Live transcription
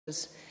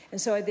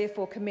And so I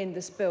therefore commend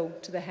this bill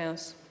to the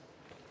House.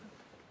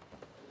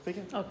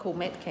 Speaker? I'll call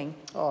Matt King.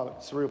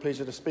 It's a real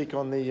pleasure to speak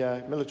on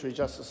the Military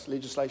Justice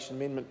Legislation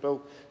Amendment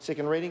Bill,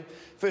 second reading.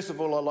 First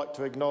of all, I'd like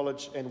to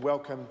acknowledge and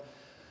welcome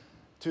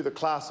to the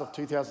class of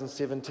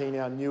 2017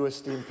 our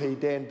newest MP,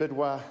 Dan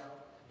Bidwar,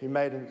 who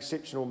made an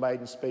exceptional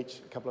maiden speech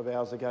a couple of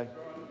hours ago.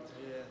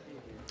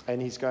 And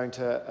he's going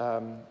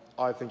to,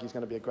 I think he's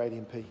going to be a great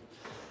MP.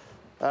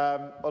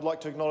 I'd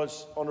like to acknowledge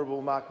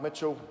Honourable Mark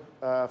Mitchell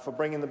for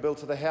bringing the bill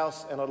to the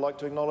House, and I'd like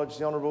to acknowledge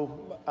the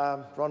Honourable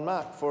Ron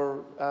Mark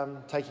for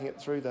taking it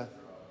through the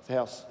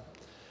House.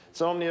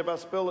 It's an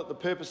omnibus bill. The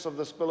purpose of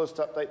this bill is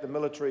to update the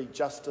military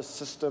justice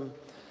system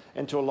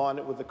and to align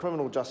it with the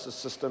criminal justice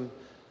system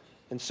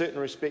in certain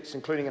respects,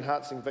 including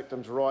enhancing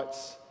victims'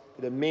 rights.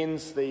 It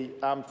amends the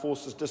Armed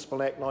Forces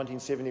Discipline Act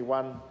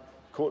 1971,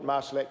 Court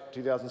Martial Act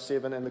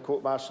 2007 and the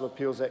Court Martial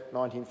Appeals Act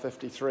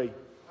 1953.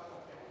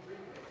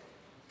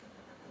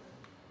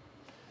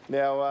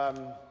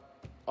 Now,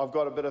 I've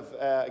got a bit of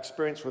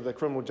experience with the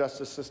criminal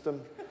justice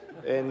system,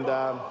 and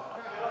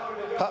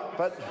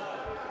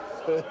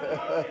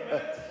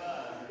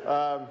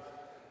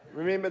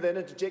remember that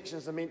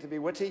interjections are meant to be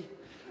witty.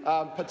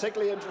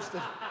 Particularly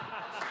interested.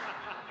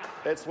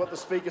 That's what the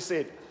Speaker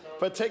said.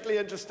 Particularly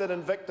interested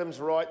in victims'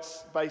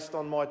 rights based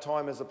on my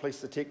time as a police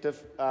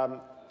detective.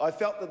 I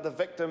felt that the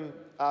victim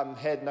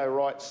had no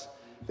rights,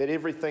 that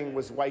everything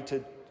was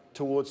weighted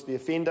towards the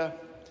offender.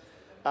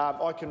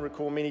 I can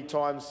recall many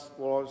times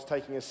while I was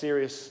taking a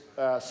serious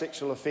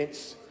sexual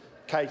offence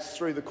case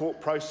through the court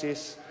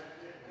process,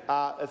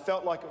 it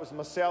felt like it was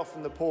myself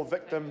and the poor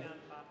victim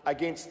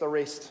against the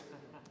rest.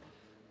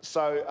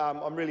 So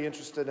I'm really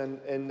interested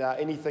in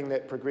anything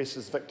that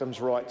progresses victims'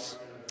 rights.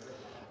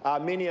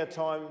 Many a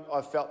time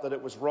I felt that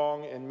it was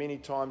wrong, and many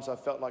times I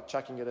felt like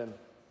chucking it in.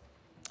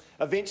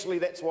 Eventually,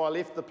 that's why I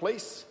left the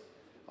police.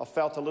 I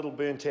felt a little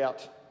burnt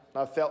out,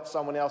 and I felt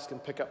someone else can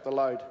pick up the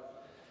load.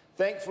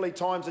 Thankfully,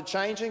 times are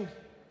changing,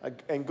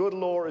 and good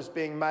law is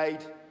being made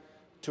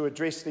to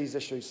address these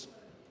issues.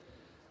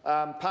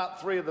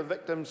 Part 3 of the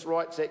Victims'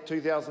 Rights Act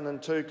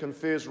 2002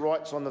 confers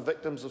rights on the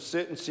victims of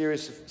certain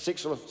serious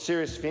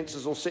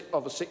offences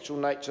of a sexual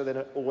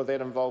nature or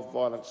that involve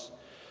violence.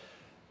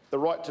 The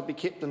right to be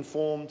kept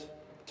informed,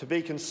 to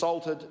be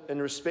consulted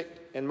in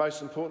respect, and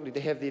most importantly,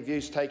 to have their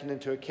views taken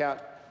into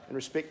account in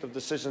respect of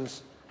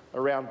decisions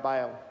around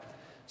bail.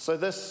 So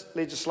this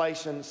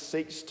legislation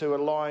seeks to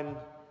align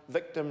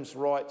victims'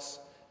 rights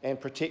and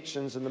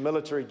protections in the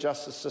military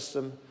justice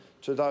system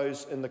to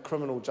those in the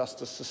criminal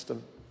justice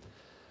system.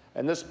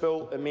 And this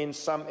bill amends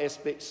some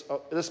aspects.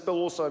 This bill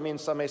also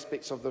amends some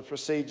aspects of the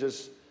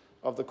procedures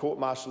of the Court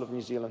Martial of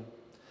New Zealand.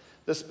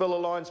 This bill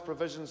aligns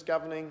provisions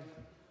governing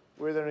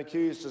whether an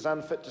accused is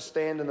unfit to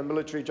stand in the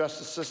military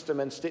justice system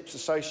and steps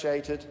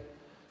associated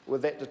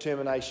with that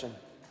determination,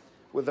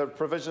 with the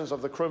provisions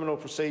of the Criminal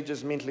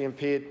Procedures Mentally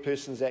Impaired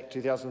Persons Act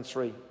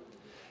 2003.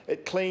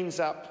 It cleans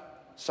up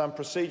some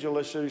procedural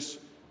issues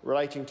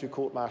relating to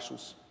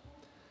court-martials.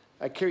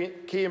 A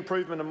key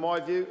improvement, in my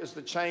view, is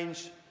the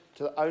change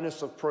to the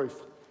onus of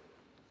proof.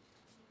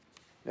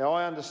 Now,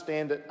 I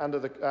understand that under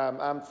the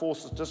Armed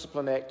Forces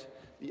Discipline Act,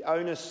 the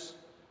onus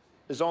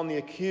is on the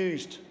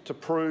accused to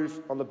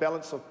prove on the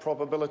balance of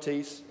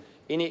probabilities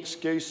any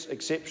excuse,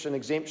 exception,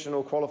 exemption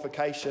or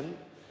qualification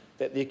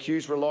that the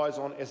accused relies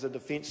on as a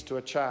defence to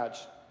a charge.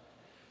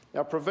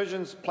 Now,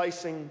 provisions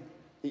placing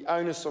the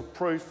onus of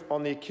proof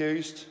on the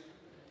accused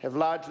have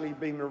largely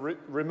been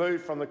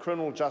removed from the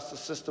criminal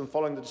justice system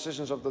following the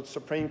decisions of the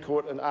Supreme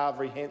Court in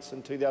Avery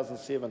Hansen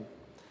 2007.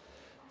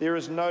 There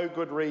is no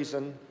good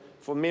reason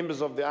for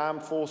members of the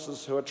armed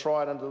forces who are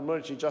tried under the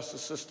military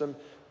justice system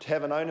to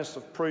have an onus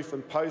of proof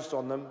imposed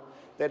on them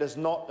that is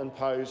not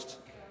imposed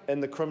in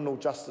the criminal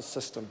justice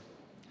system.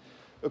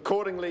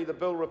 Accordingly, the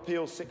bill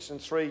repeals Section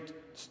 3,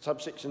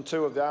 subsection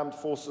 2 of the Armed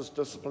Forces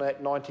Discipline Act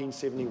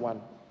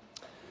 1971.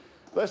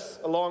 This,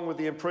 along with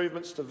the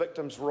improvements to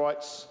victims'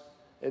 rights,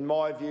 in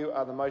my view,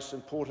 are the most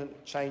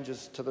important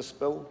changes to this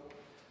bill.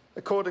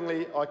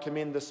 Accordingly, I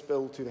commend this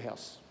bill to the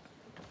House.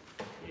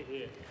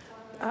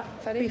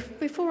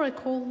 Before I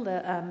call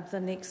the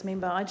next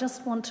member, I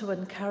just want to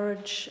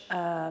encourage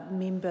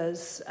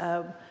members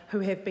who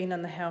have been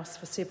in the House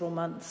for several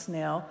months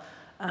now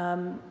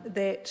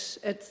that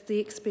it's the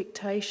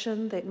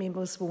expectation that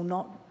members will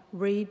not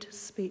read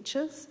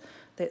speeches,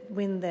 that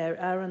when they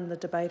are in the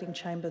debating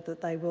chamber that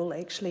they will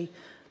actually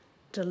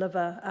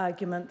deliver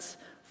arguments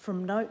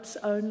from notes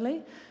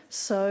only.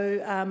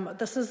 So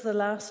this is the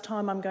last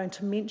time I'm going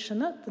to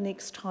mention it. The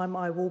next time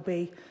I will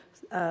be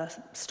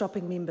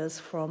stopping members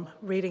from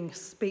reading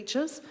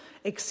speeches,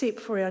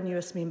 except for our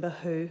newest member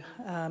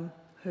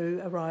who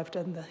arrived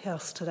in the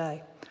House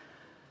today.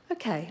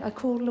 Okay, I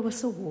call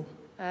Lewis Awar.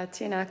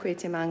 Tēnā koe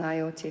te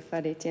māngai o te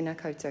whare, tēnā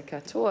koutou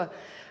katoa.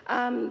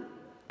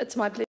 It's my pleasure.